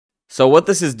So what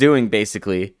this is doing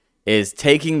basically is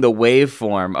taking the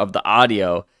waveform of the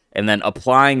audio and then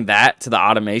applying that to the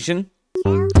automation.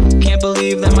 Can't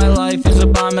believe that my life is a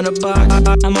bomb in a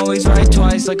box. I'm always right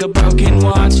twice like a broken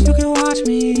watch. You can watch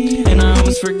me. And I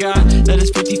almost forgot that it's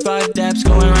 55 depths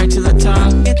going right to the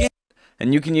top.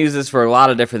 And you can use this for a lot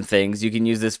of different things. You can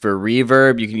use this for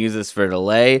reverb, you can use this for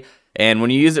delay. And when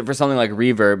you use it for something like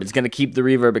reverb, it's going to keep the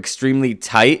reverb extremely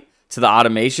tight to the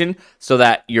automation so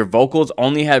that your vocals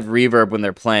only have reverb when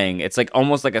they're playing. It's like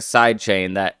almost like a side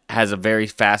chain that has a very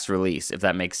fast release, if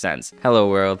that makes sense. Hello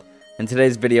world. In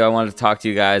today's video, I wanted to talk to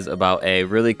you guys about a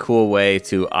really cool way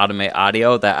to automate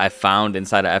audio that I found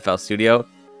inside of FL Studio.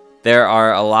 There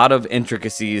are a lot of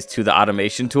intricacies to the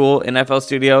automation tool in FL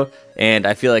Studio, and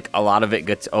I feel like a lot of it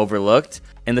gets overlooked.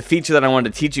 And the feature that I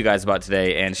wanted to teach you guys about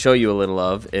today and show you a little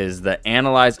of is the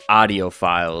analyze audio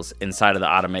files inside of the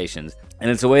automations. And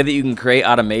it's a way that you can create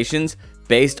automations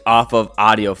based off of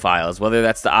audio files, whether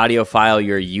that's the audio file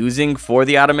you're using for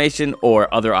the automation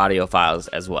or other audio files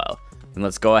as well. And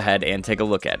let's go ahead and take a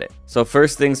look at it. So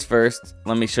first things first,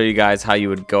 let me show you guys how you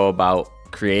would go about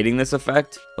creating this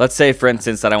effect. Let's say, for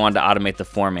instance, that I wanted to automate the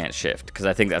format shift because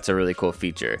I think that's a really cool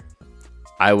feature.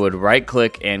 I would right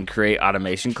click and create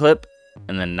automation clip.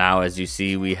 And then now, as you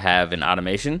see, we have an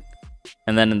automation.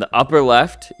 And then in the upper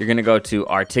left, you're going to go to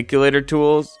Articulator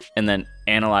Tools and then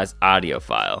Analyze Audio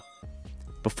File.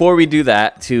 Before we do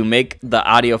that, to make the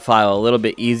audio file a little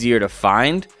bit easier to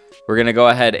find, we're going to go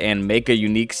ahead and make a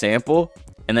unique sample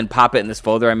and then pop it in this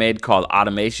folder I made called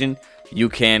Automation. You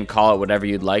can call it whatever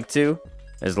you'd like to,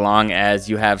 as long as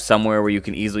you have somewhere where you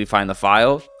can easily find the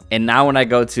file. And now when I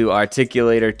go to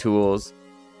Articulator Tools,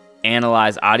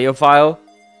 Analyze Audio File,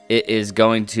 it is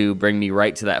going to bring me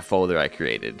right to that folder I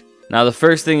created. Now the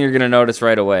first thing you're going to notice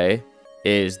right away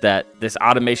is that this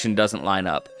automation doesn't line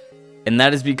up. And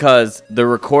that is because the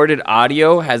recorded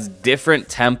audio has different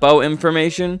tempo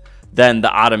information than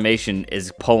the automation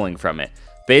is pulling from it.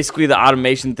 Basically, the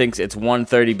automation thinks it's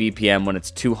 130 BPM when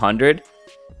it's 200.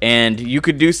 And you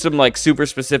could do some like super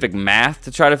specific math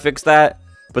to try to fix that.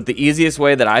 But the easiest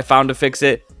way that I found to fix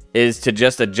it is to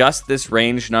just adjust this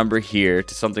range number here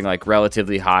to something like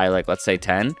relatively high, like let's say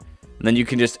 10. And then you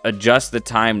can just adjust the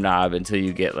time knob until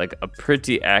you get like a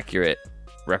pretty accurate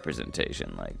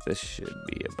representation. Like this should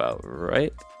be about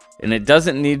right. And it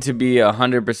doesn't need to be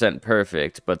 100%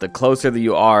 perfect, but the closer that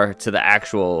you are to the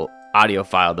actual audio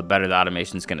file, the better the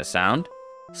automation is going to sound.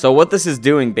 So what this is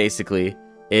doing basically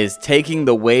is taking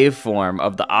the waveform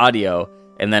of the audio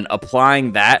and then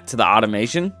applying that to the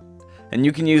automation. And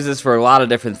you can use this for a lot of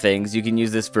different things. You can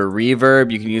use this for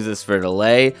reverb, you can use this for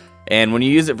delay. And when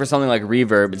you use it for something like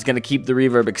reverb, it's going to keep the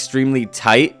reverb extremely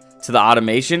tight to the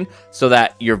automation so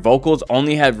that your vocals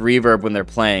only have reverb when they're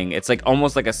playing. It's like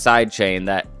almost like a side chain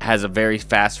that has a very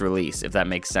fast release, if that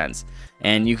makes sense.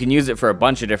 And you can use it for a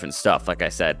bunch of different stuff, like I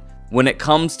said. When it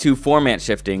comes to format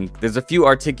shifting, there's a few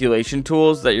articulation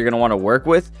tools that you're going to want to work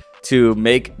with to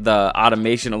make the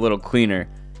automation a little cleaner.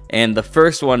 And the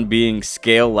first one being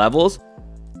scale levels,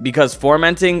 because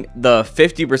formatting, the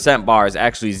 50% bar is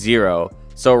actually 0.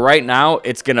 So right now,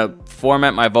 it's going to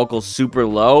format my vocals super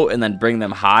low and then bring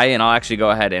them high. And I'll actually go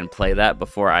ahead and play that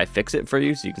before I fix it for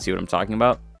you so you can see what I'm talking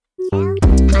about.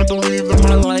 I believe that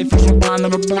my life is a bomb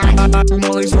in a box. I'm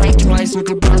always right twice like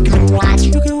a broken watch.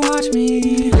 You can watch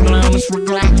me. And I almost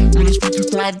forgot that it's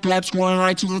 55 depths going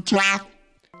right to the top.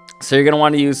 So you're going to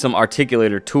want to use some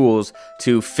articulator tools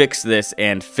to fix this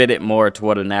and fit it more to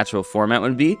what a natural format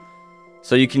would be.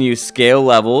 So you can use scale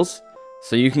levels.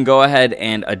 So you can go ahead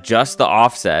and adjust the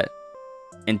offset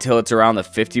until it's around the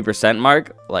 50%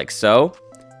 mark, like so.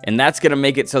 And that's going to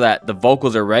make it so that the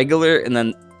vocals are regular and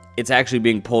then it's actually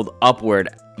being pulled upward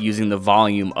using the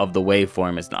volume of the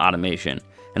waveform as an automation.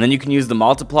 And then you can use the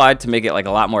multiply to make it like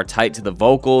a lot more tight to the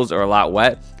vocals or a lot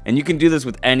wet. And you can do this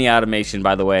with any automation,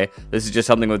 by the way. This is just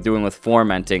something we're doing with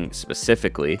formatting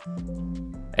specifically.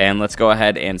 And let's go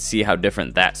ahead and see how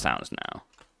different that sounds now.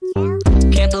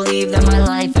 Can't believe that my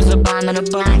life is a bomb in a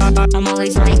box. I'm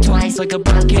always right twice like a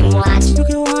broken watch. You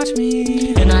can watch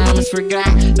me. And I almost forgot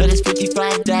that it's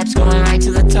 55 depths going right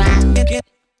to the top.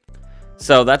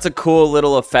 So that's a cool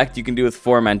little effect you can do with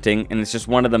formatting, and it's just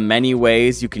one of the many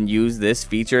ways you can use this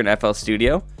feature in FL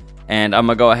Studio. And I'm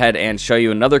gonna go ahead and show you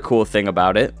another cool thing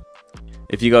about it.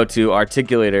 If you go to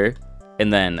Articulator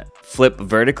and then flip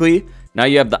vertically, now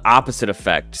you have the opposite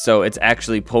effect. So it's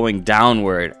actually pulling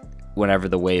downward whenever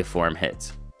the waveform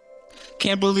hits.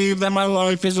 Can't believe that my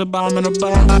life is a bomb in a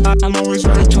box. I'm always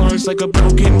right twice like a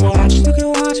broken watch. You can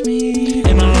watch me.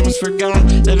 And I almost forgot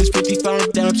that it's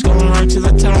 55 depths going right to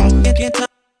the top.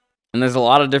 And there's a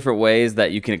lot of different ways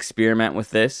that you can experiment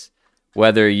with this.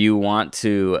 whether you want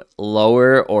to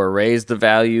lower or raise the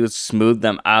values, smooth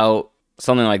them out.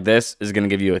 Something like this is going to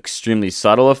give you an extremely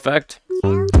subtle effect.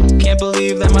 Can't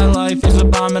believe that my life is a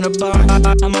bomb in a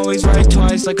box. I'm always right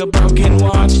twice like a broken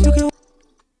watch.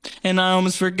 And I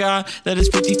almost forgot that it's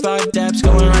 55 depths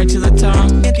going right to the top.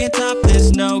 Can't top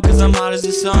this, no, cause I'm hot as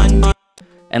the sun.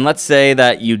 And let's say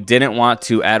that you didn't want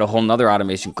to add a whole nother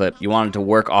automation clip. You wanted to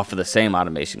work off of the same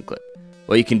automation clip.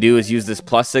 What you can do is use this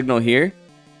plus signal here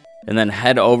and then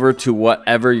head over to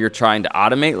whatever you're trying to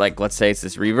automate. Like let's say it's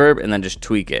this reverb, and then just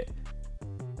tweak it.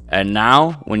 And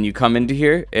now when you come into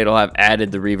here, it'll have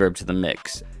added the reverb to the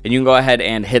mix. And you can go ahead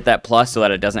and hit that plus so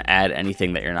that it doesn't add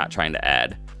anything that you're not trying to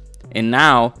add. And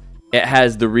now it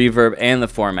has the reverb and the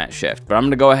format shift. But I'm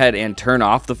going to go ahead and turn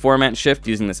off the format shift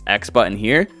using this X button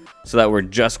here so that we're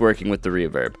just working with the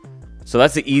reverb. So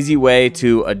that's the easy way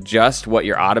to adjust what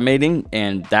you're automating,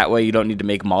 and that way you don't need to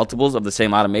make multiples of the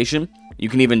same automation. You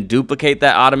can even duplicate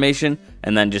that automation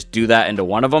and then just do that into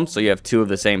one of them so you have two of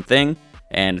the same thing,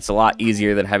 and it's a lot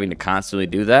easier than having to constantly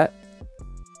do that.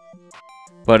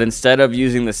 But instead of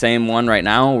using the same one right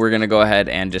now, we're going to go ahead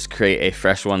and just create a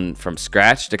fresh one from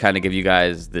scratch to kind of give you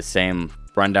guys the same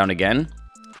rundown again.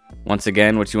 Once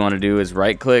again, what you want to do is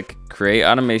right click, create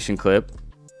automation clip,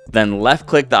 then left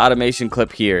click the automation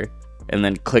clip here, and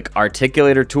then click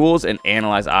Articulator Tools and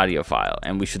Analyze Audio File,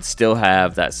 and we should still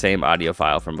have that same audio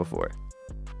file from before.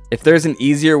 If there's an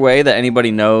easier way that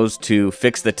anybody knows to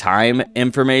fix the time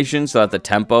information so that the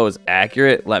tempo is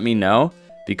accurate, let me know,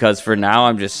 because for now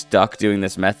I'm just stuck doing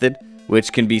this method,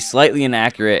 which can be slightly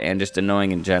inaccurate and just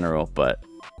annoying in general, but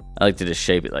I like to just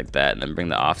shape it like that and then bring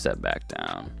the offset back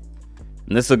down.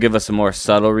 And this will give us a more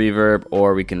subtle reverb,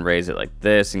 or we can raise it like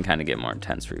this and kind of get more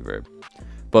intense reverb.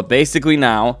 But basically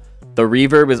now, the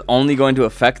reverb is only going to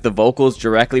affect the vocals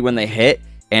directly when they hit,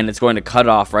 and it's going to cut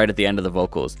off right at the end of the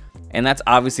vocals. And that's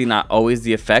obviously not always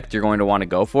the effect you're going to want to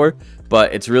go for,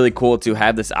 but it's really cool to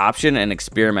have this option and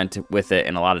experiment with it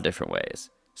in a lot of different ways.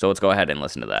 So let's go ahead and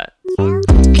listen to that.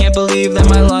 Can't believe that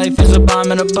my life is a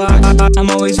bomb in a box. I'm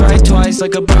always right twice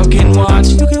like a broken watch.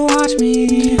 You can watch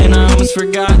me. And I almost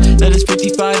forgot that it's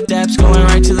 55 depths going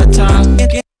right to the top.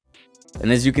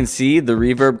 And as you can see, the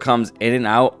reverb comes in and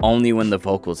out only when the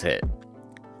vocals hit.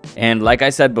 And like I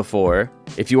said before,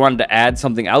 if you wanted to add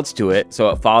something else to it so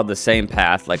it followed the same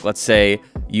path, like let's say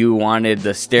you wanted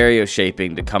the stereo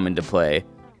shaping to come into play,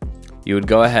 you would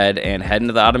go ahead and head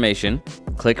into the automation,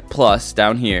 click plus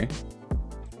down here,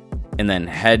 and then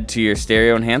head to your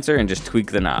stereo enhancer and just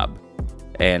tweak the knob.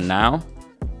 And now,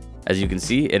 as you can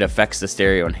see, it affects the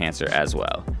stereo enhancer as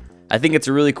well. I think it's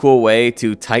a really cool way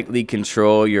to tightly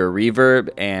control your reverb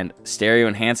and stereo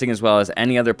enhancing, as well as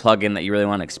any other plugin that you really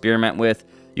want to experiment with.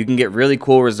 You can get really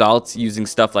cool results using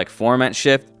stuff like format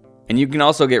shift, and you can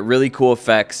also get really cool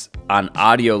effects on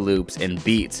audio loops and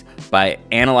beats by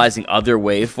analyzing other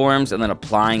waveforms and then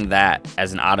applying that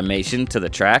as an automation to the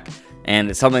track. And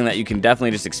it's something that you can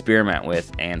definitely just experiment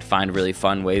with and find really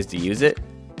fun ways to use it.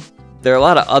 There are a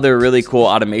lot of other really cool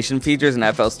automation features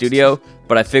in FL Studio,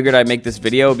 but I figured I'd make this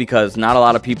video because not a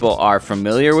lot of people are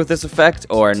familiar with this effect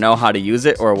or know how to use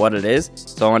it or what it is.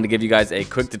 So I wanted to give you guys a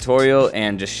quick tutorial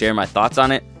and just share my thoughts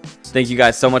on it. Thank you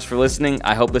guys so much for listening.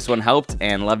 I hope this one helped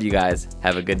and love you guys.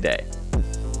 Have a good day.